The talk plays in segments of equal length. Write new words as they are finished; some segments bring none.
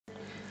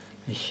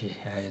እሺ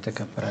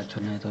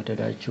የተከበራችሁና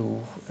የተወደዳችሁ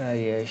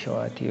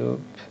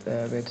የሸዋቲዩብ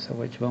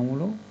ቤተሰቦች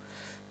በሙሉ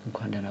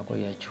እንኳን ደህና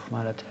ቆያችሁ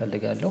ማለት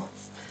ፈልጋለሁ።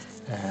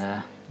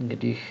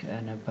 እንግዲህ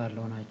ነባር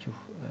ለሆናችሁ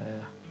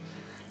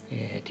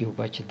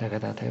የዩቲዩባችን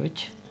ተከታታዮች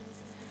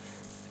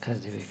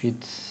ከዚህ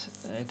በፊት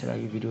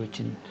የተለያዩ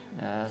ቪዲዮዎችን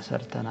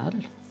ሰርተናል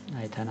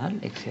አይተናል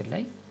ኤክሴል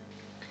ላይ።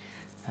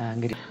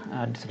 እንግዲህ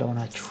አዲስ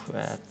ለሆናችሁ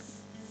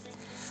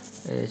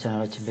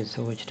የቻናላችን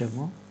ቤተሰቦች ደግሞ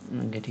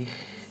እንግዲህ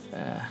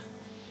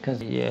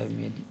ከዚህ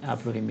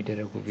አፕሎድ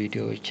የሚደረጉ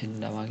ቪዲዮዎችን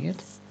ለማግኘት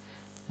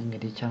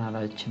እንግዲህ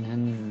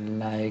ቻናላችንን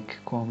ላይክ፣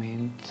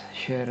 ኮሜንት፣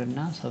 ሼር እና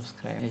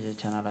ሰብስክራይብ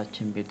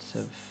የቻናላችን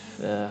ቤተሰብ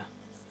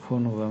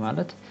ሁኑ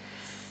በማለት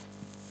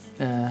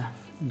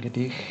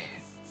እንግዲህ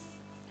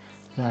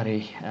ዛሬ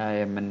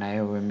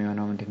የምናየው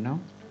የሚሆነው ምንድነው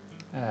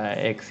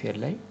ኤክሴል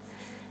ላይ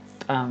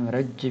በጣም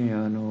ረጅም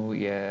የሆኑ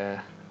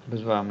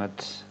የብዙ አመት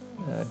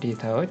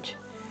ዴታዎች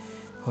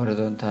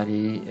ሆሪዞንታሊ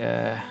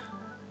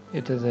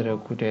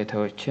የተዘረጉ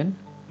ዴታዎችን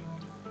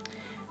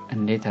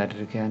እንዴት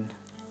አድርገን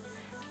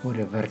ወደ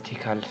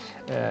ቨርቲካል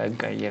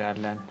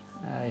እንቀይራለን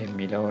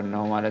የሚለው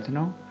ነው ማለት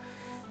ነው።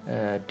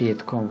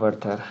 ዴት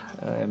ኮንቨርተር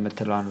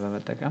የምትለዋን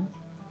በመጠቀም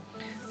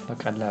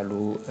በቀላሉ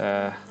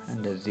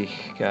እንደዚህ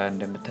ጋር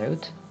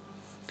እንደምታዩት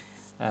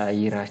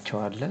ይራቸው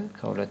አለ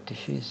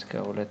ከ2000 እስከ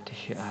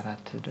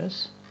 2004 ድረስ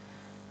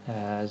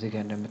እዚህ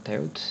ጋር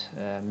እንደምታዩት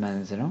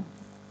መንዝ ነው።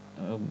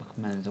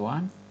 መንዝ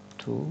 1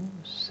 2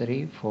 3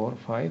 4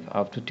 5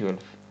 up to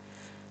 12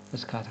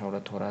 እስከ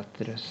 12 ወራት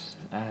ድረስ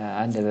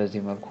አንድ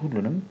በዚህ መልኩ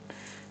ሁሉንም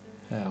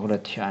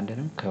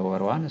 2001ንም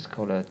ከወር 1 እስከ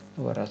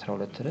ወር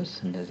 12 ድረስ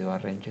እንደዚህ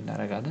አሬንጅ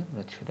እናደርጋለን።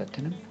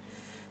 2002ንም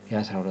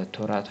የ12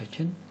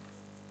 ወራቶችን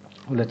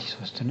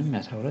 2003ንም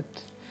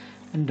የ12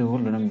 እንደ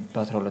ሁሉንም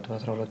በ12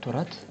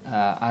 ወራት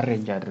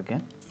አሬንጅ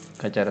አድርገን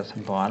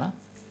ከጨረስን በኋላ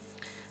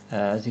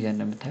እዚህ ጋር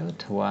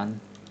እንደምታዩት 1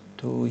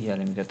 2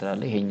 እያለ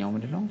ይቀጥላል። ይሄኛው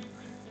ምንድነው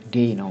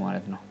ዴይ ነው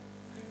ማለት ነው።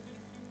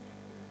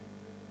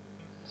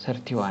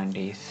 31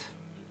 days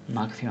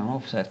maximum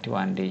of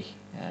 31 day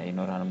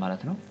ይኖራል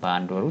ማለት ነው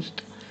በአንድ ወር ውስጥ።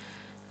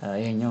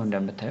 ይሄኛው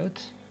እንደምታዩት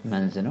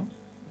መንዝ ነው።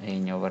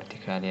 ይሄኛው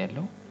ቨርቲካሊ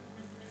ያለው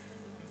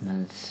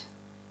መንዝ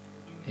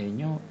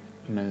ይሄኛው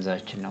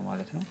መንዛችን ነው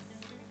ማለት ነው።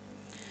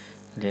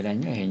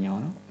 ሌላኛው ይሄኛው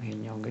ነው።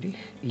 ይሄኛው እንግዲህ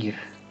ይር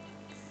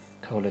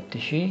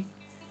ከ2000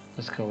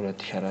 እስከ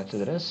 2004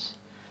 ድረስ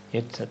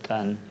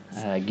የተሰጠን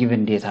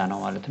ጊቭን ዴታ ነው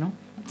ማለት ነው።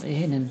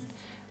 ይሄንን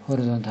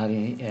ሆሪዞንታሊ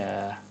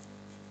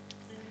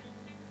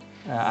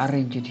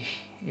አሬንጅድ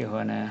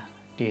የሆነ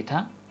ዴታ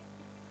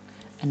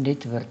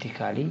እንዴት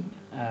ቨርቲካሊ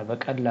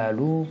በቀላሉ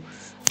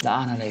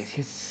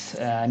ለአናላይሲስ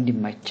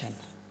እንዲመቸን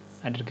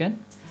አድርገን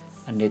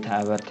እንዴት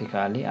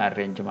ቨርቲካሊ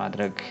አሬንጅ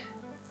ማድረግ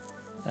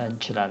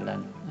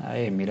እንችላለን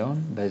የሚለውን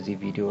በዚህ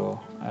ቪዲዮ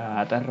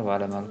አጠር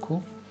ባለ መልኩ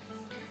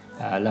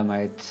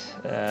ለማየት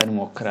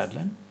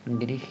እንሞክራለን።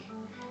 እንግዲህ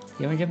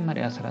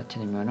የመጀመሪያ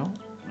ስራችን የሚሆነው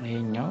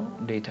ይሄኛው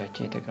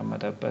ዴታችን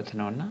የተቀመጠበት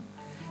ነውና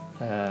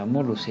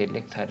ሙሉ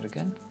ሴሌክት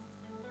አድርገን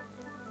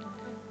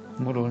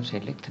ሙሉውን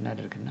ሴሌክት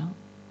እናደርግና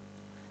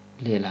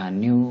ሌላ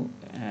ኒው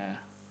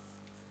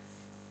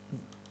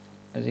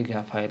እዚህ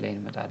ጋር ፋይል ላይ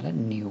እንመጣለን።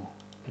 ኒው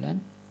ብለን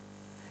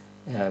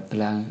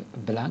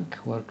ብላንክ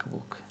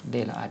ወርክቡክ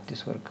ሌላ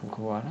አዲስ ወርክቡክ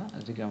በኋላ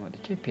እዚህ ጋር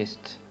መጥቼ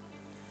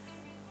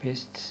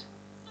ፔስት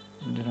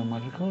እንደነው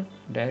ማድረገው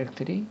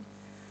ዳይሬክትሊ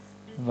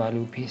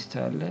ቫልዩ ፔስት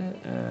አለ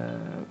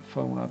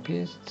ፎርሙላ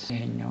ፔስት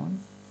ይሄኛውን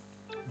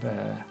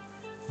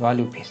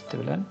በቫልዩ ፔስት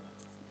ብለን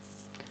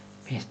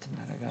ፔስት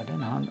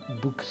እናደርጋለን። አሁን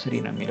ቡክ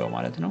 3 ነው የሚለው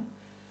ማለት ነው።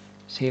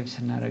 ሴቭ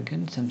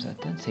ስናደርግን ስም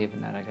ሰጥተን ሴቭ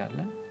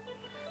እናደርጋለን።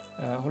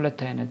 ሁለት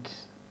አይነት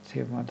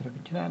ሴቭ ማድረግ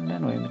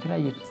እንችላለን ወይም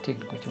የተለያየ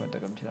ቴክኒኮች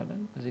መጠቀም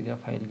እንችላለን። እዚህ ጋር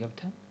ፋይል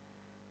ገብተን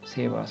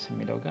ሴቭ አስ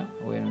የሚለው ጋር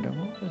ወይም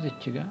ደግሞ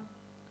እዚች ጋር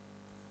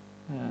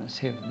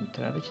ሴቭ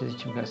እንትላለች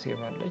እዚችም ጋር ሴቭ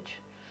አለች።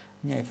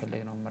 እኛ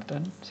የፈለግነውን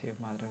መርጠን ሴቭ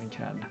ማድረግ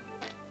እንችላለን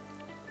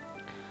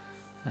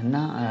እና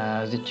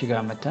እዚች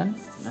ጋር መተን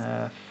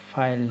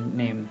ፋይል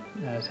ኔም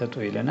ሰጡ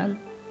ይለናል።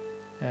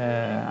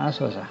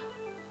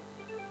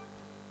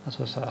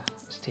 አሶሳ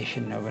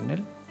ስቴሽን ነው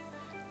ብንል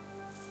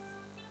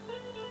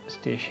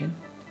ስቴሽን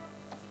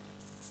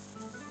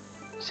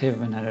ሴቭ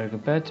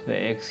እናደርግበት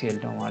በኤክሴል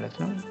ነው ማለት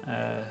ነው።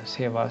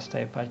 ሴቭ አስ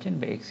ታይፓችን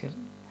በኤክሴል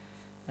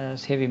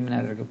ሴቭ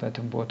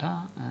የምናደርግበትን ቦታ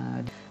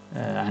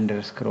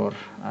አንደርስክሮር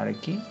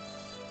አርጌ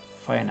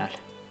ፋይናል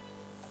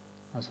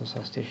አሶሳ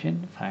ስቴሽን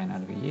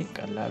ፋይናል ብዬ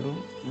ቀላሉ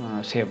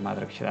ሴቭ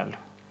ማድረግ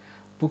እችላለሁ።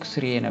 ቡክ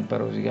 3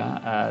 የነበረው እዚህ ጋር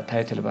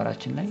ታይትል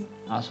ባራችን ላይ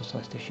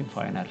አሶሳ ስቴሽን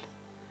ፋይናል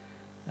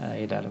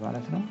ይላል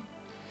ማለት ነው።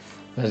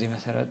 በዚህ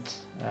መሰረት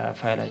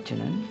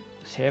ፋይላችንን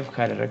ሴቭ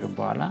ካደረግን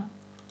በኋላ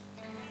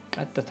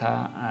ቀጥታ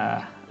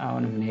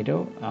አሁንም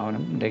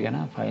እንደገና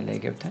ፋይል ላይ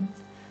ገብተን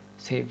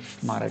ሴቭ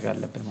ማድረግ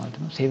አለብን ማለት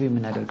ነው። ሴቭ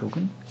የምናደርገው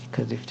ግን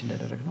ከዚህ በፊት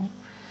እንዳደረግነው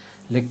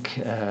ልክ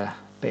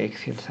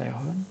በኤክሴል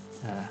ሳይሆን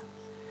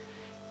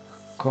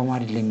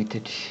ኮማንድ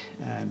ሊሚትድ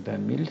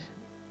በሚል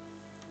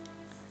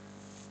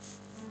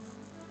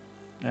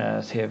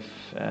ሴቭ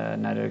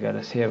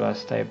እናደርጋለን። ሴቭ አስ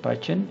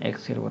ታይፓችን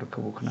ኤክሴል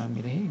ወርክቡክ ነው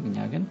የሚለው።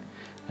 እኛ ግን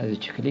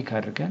እዚች ክሊክ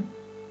አድርገን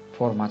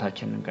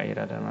ፎርማታችንን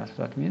እንቀይራለን ማለት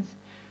ነው። ሚንስ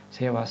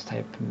ሴቭ አስ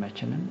ታይፕ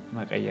ማችንን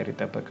መቀየር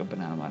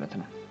ይጠበቅብናል ማለት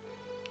ነው።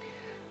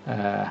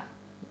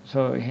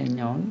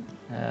 ይሄኛውን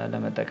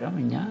ለመጠቀም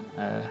እኛ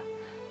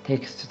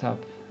ቴክስት ታብ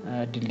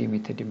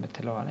ዲሊሚትድ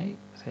የምትለው ላይ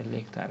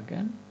ሴሌክት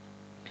አድርገን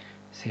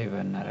ሴቭ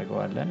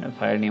እናደርገዋለን።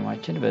 ፋይል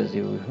ኔማችን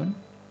በዚሁ ይሁን።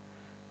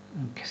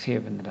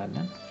 ሴቭ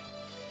እንላለን።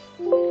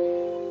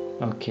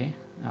 ኦኬ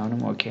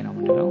አሁንም ኦኬ ነው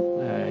የምንለው።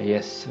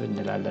 የስ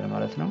እንላለን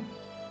ማለት ነው።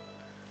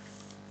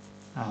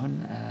 አሁን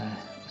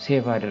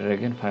ሴቭ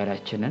አደረግን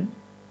ፋይላችንን።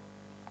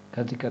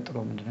 ከዚህ ቀጥሎ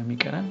ምንድነው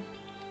የሚቀረን?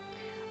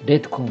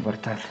 ዴት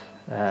ኮንቨርተር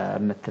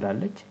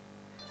የምትላለች።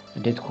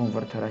 ዴት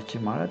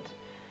ኮንቨርተራችን ማለት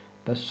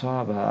በሷ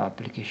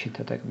በአፕሊኬሽን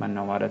ተጠቅመን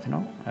ነው ማለት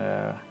ነው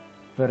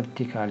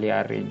ቨርቲካሊ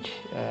አሬንጅ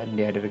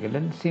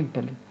እንዲያደርግልን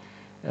ሲምፕል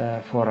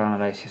ፎር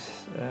አናላይሲስ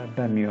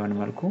በሚሆን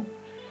መልኩ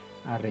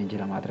አሬንጅ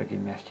ለማድረግ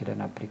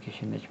የሚያስችለን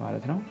አፕሊኬሽን ነች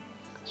ማለት ነው።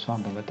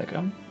 እሷን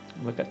በመጠቀም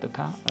በቀጥታ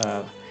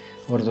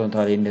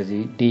ሆሪዞንታሊ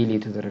እንደዚህ ዴይሊ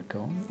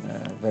የተዘረጋውን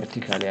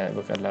ቨርቲካሊ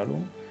በቀላሉ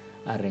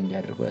አሬንጅ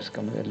አድርጎ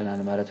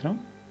ያስቀምጥልናል ማለት ነው።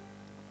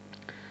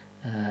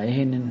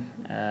 ይሄንን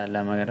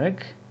ለማድረግ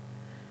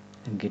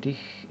እንግዲህ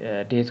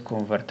ዴት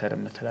ኮንቨርተር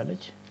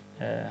የምትላለች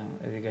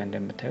እዚህ ጋር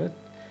እንደምታዩት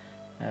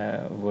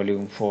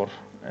ቮሊዩም 4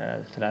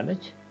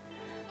 ትላለች።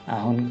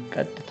 አሁን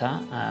ቀጥታ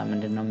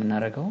ምንድነው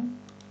የምናደርገው?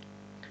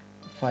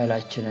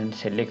 ፋይላችንን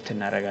ሴሌክት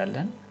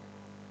እናደርጋለን።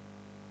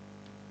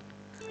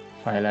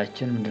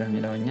 ፋይላችን ምንድነው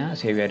የሚለውኛ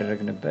ሴቭ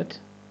ያደረግንበት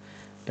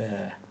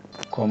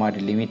በኮማ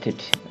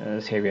ዲሊሚትድ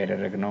ሴቭ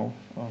ያደረግነው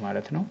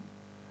ማለት ነው።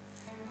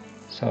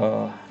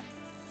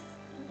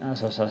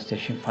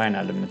 አሶሲዬሽን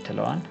ፋይናል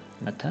የምትለዋን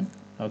መተን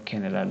ኦኬ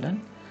እንላለን።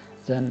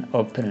 ዘን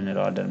ኦፕን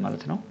እንለዋለን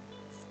ማለት ነው።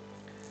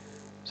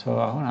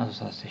 አሁን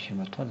አሶሲዬሽን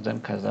መጥቷል። ዘን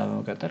ከዛ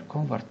በመቀጠል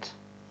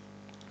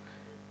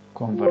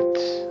ኮንቨርት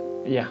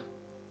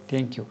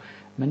ቴንክ ዩ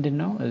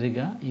ምንድነው እዚህ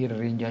ጋር ይር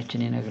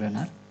ሬንጃችን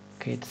ይነግረናል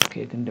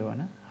ከየት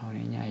እንደሆነ። አሁን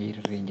የኛ ይር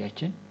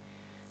ሬንጃችን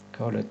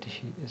ከ2000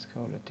 እስከ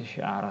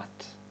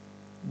 2004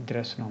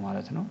 ድረስ ነው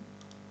ማለት ነው።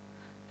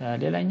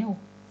 ሌላኛው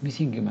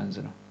ሚሲንግ መንዝ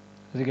ነው።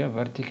 እዚህ ጋር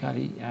ቨርቲካሊ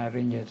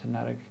አሬንጅ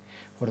ተናረግ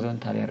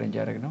ሆሪዞንታሊ አሬንጅ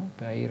ያደረግነው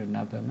በይር እና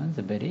በመንዝ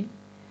በዴ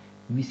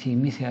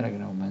ሚስ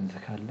ያደረግነው መንዝ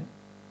ካለ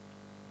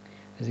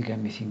እዚህ ጋር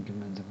ሚሲንግ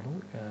መንዝ ብሎ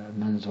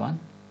መንዝ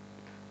 1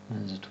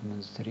 መንዝ 2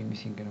 መንዝ 3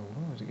 ሚሲንግ ነው ብሎ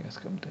እዚህ ጋር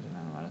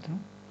ያስቀምጥልናል ማለት ነው።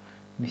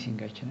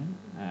 ሚሲንጋችንን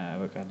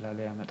በቀላሉ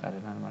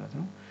ያመጣልናል ማለት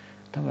ነው።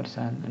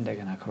 ተመልሰን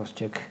እንደገና ክሮስ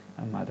ቼክ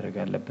ማድረግ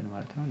አለብን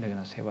ማለት ነው።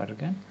 እንደገና ሴቭ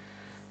አድርገን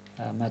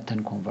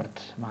መተን ኮንቨርት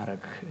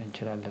ማድረግ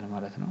እንችላለን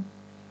ማለት ነው።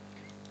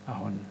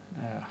 አሁን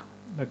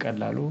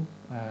በቀላሉ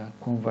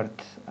ኮንቨርት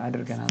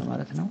አድርገናል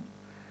ማለት ነው።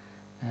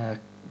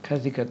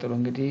 ከዚህ ቀጥሎ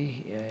እንግዲህ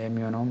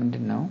የሚሆነው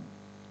ምንድነው?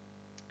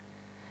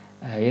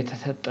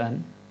 የተሰጠን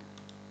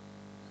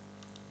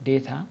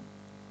ዴታ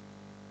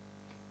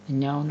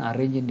እኛውን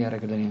አሬንጅ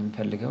እንዲያደርግልን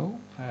የምንፈልገው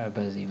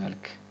በዚህ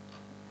መልክ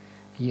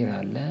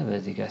ይራለ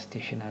በዚህ ጋር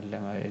ስቴሽን አለ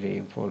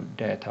ሬንፎል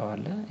ዳታው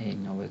አለ።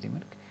 ይሄኛው በዚህ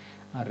መልክ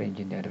አሬንጅ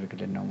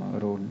እንዲያደርግልን ነው።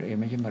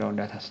 የመጀመሪያው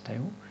ዳታ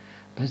ስታዩ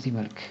በዚህ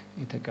መልክ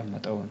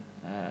የተቀመጠውን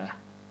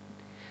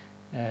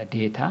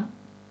ዴታ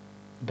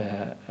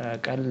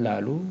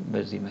በቀላሉ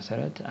በዚህ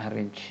መሰረት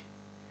አሬንጅ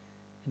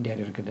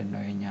እንዲያደርግልን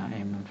ነው የኛ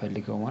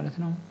የምንፈልገው ማለት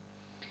ነው።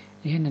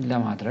 ይሄንን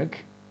ለማድረግ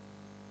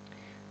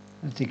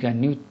እዚህ ጋር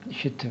ኒው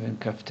ሽት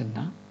ብንከፍትና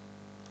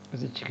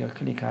እዚች ጋር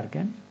ክሊክ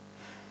አድርገን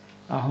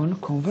አሁን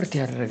ኮንቨርት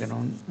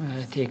ያደረግነውን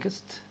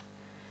ቴክስት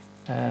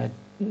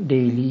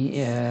ዴይሊ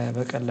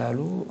በቀላሉ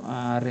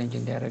አሬንጅ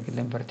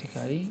እንዲያደርግልን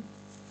ቨርቲካሊ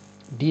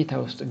ዴታ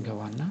ውስጥ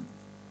እንገባና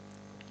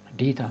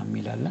ዴታ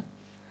የሚል አለ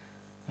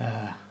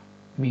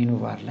ሜኑ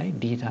ባር ላይ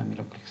ዴታ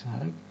የሚለው ክሊክ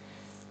ስናደርግ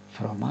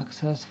ፍሮም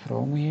አክሰስ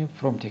ፍሮም ዌብ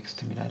ፍሮም ቴክስት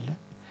የሚል አለ።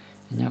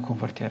 እኛ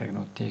ኮንቨርት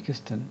ያደረግነው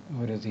ቴክስትን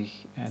ወደዚህ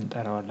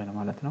እንጠራዋለን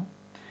ማለት ነው።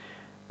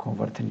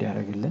 ኮንቨርት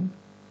እንዲያደርግልን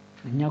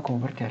እኛ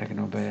ኮንቨርት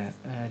ያደረግነው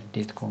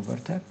በዴት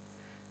ኮንቨርተር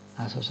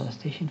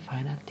አሶሲዬሽን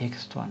ፋይናል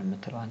ቴክስቷን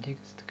የምትለዋን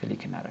ቴክስት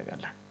ክሊክ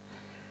እናደርጋለን።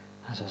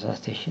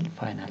 አሶሲዬሽን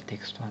ፋይናል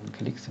ቴክስቷን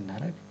ክሊክ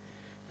ስናደርግ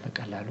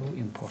በቀላሉ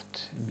ኢምፖርት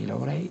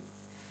የሚለው ላይ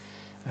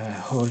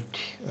ሆልድ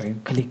ወይም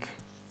ክሊክ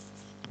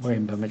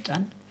ወይም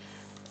በመጫን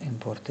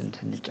ኢምፖርትን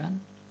ስንጫን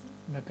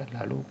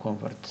በቀላሉ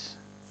ኮንቨርት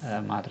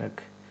ማድረግ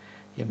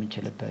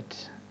የምንችልበት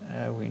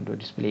ዊንዶ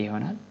ዲስፕሌይ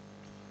ይሆናል።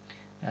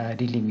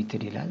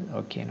 ዲሊሚትድ ይላል።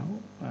 ኦኬ ነው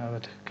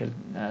በትክክል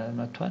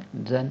መጥቷል።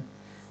 ዘን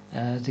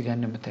እዚህ ጋር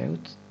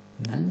እንደምታዩት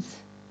መንዝ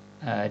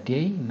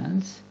ዴይ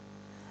መንዝ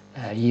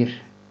ይር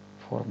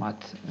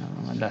ፎርማት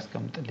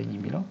ላስቀምጥልኝ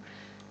የሚለው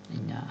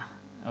እኛ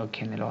ኦኬ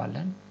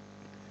እንለዋለን።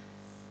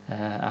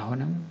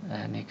 አሁንም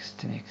ኔክስት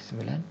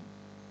ብለን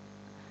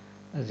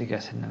እዚህ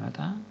ጋር ስንመጣ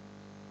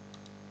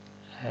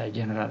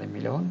ጀነራል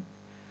የሚለውን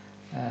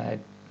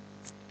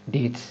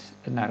ዴት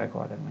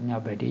እናደርገዋለን። እኛ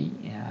በዴይ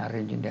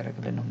አሬንጅ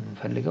እንዲያደርግልን ነው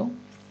የምንፈልገው።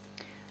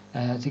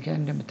 እዚህ ጋር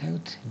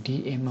እንደምታዩት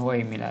ዲኤምዋይ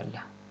የሚል አለ።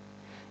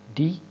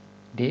 ዲ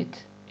ዴት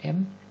ኤም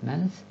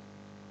መንዝ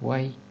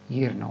ዋይ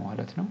ይር ነው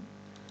ማለት ነው።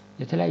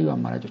 የተለያዩ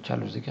አማራጮች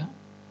አሉ። እዚህ ጋር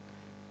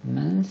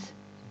መንዝ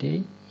ዴይ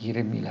ይር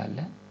የሚል አለ።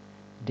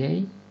 ዴይ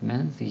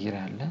መንዝ ይር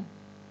አለ።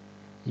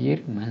 year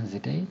month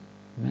day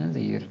month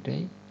year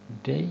day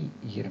day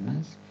year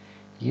month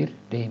year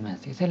day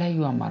month የተለያዩ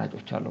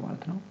አማራጮች አሉ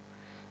ማለት ነው።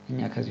 እኛ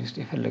ከዚህ ውስጥ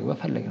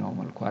በፈለግነው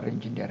መልኩ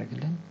አሬንጅ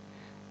እንዲያደርግልን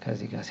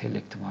ከዚህ ጋር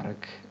ሴሌክት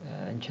ማድረግ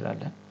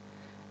እንችላለን።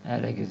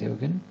 ለጊዜው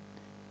ግን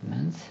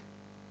month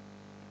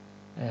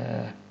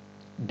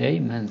day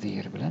month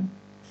year ብለን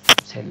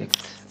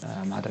ሴሌክት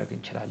ማድረግ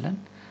እንችላለን።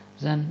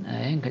 ዘን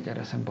ይሄን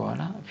ከጨረስን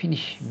በኋላ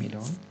ፊኒሽ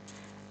የሚለውን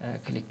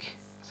ክሊክ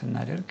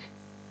ስናደርግ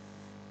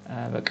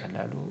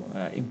በቀላሉ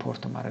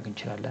ኢምፖርት ማድረግ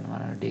እንችላለን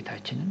ማለት ነው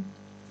ዴታችንን።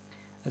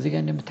 እዚህ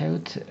ጋር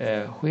እንደምታዩት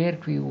where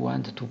do you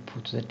want to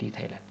put the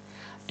data ይላል።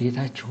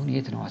 ዴታችሁን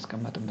የት ነው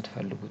ማስቀመጥ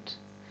የምትፈልጉት?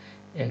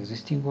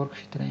 ኤግዚስቲንግ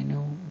ወርክሺት ላይ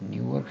ነው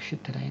ኒው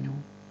ወርክሺት ላይ ነው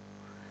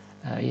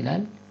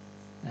ይላል።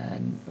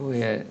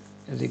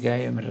 እዚህ ጋር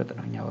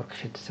የመረጥነው እኛ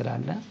ወርክሺት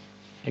ስላለ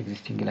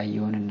ኤግዚስቲንግ ላይ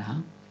ይሆንና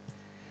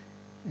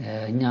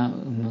እኛ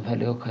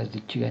የምንፈልገው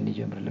ከዚች ጋር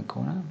እንዲጀምርልን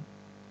ከሆነ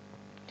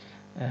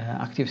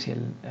አክቲቭ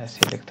ሴል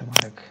ሴሌክት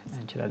ማድረግ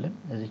እንችላለን።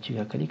 እዚች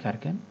ጋር ክሊክ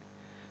አድርገን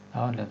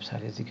አሁን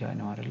ለምሳሌ እዚህ ጋር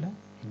ነው አይደለ?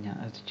 እኛ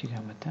እዚች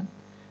ጋር መተን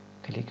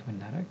ክሊክ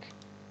ብናደርግ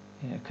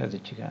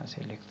ከዚች ጋር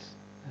ሴሌክት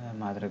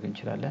ማድረግ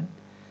እንችላለን።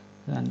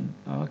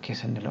 ኦኬ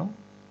ስንለው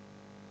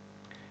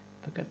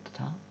በቀጥታ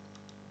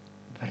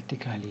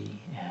ቨርቲካሊ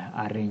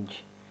አሬንጅ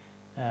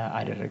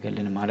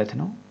አደረገልን ማለት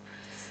ነው።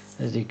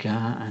 እዚህ ጋር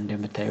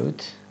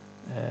እንደምታዩት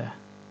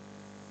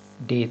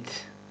ዴት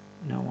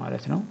ነው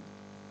ማለት ነው።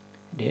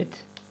 ዴት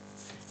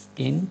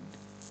in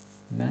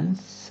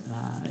months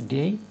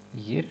day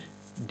year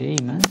day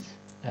month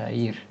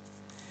year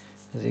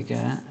እዚህ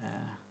ጋር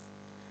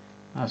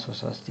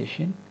አሶሳ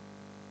ስቴሽን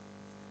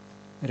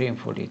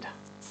ሬንፎል ዴታ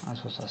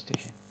አሶሳ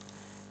ስቴሽን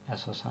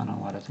አሶሳ ነው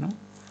ማለት ነው።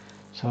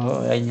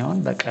 ያኛውን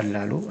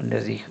በቀላሉ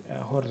እንደዚህ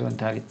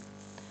ሆሪዞንታሊ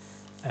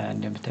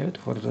እንደምታዩት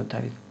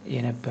ሆሪዞንታሊ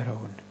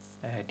የነበረውን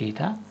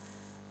ዴታ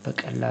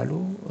በቀላሉ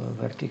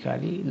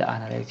ቨርቲካሊ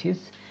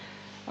ለአናላይሲስ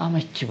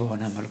አመቺ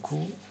በሆነ መልኩ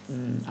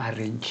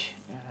አሬንጅ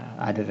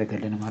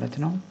አደረገልን ማለት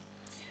ነው።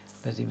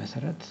 በዚህ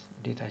መሰረት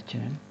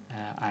ዴታችንን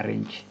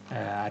አሬንጅ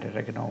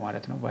አደረግነው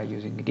ማለት ነው by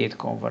using date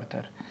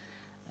converter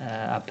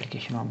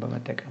አፕሊኬሽኑን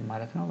በመጠቀም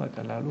ማለት ነው።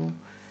 በቀላሉ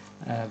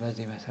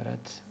በዚህ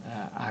መሰረት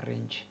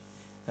አሬንጅ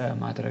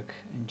ማድረግ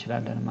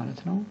እንችላለን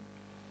ማለት ነው።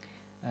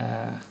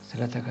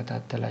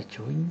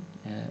 ስለተከታተላችሁኝ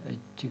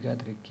እጅግ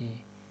አድርጌ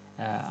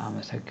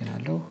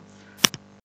አመሰግናለሁ።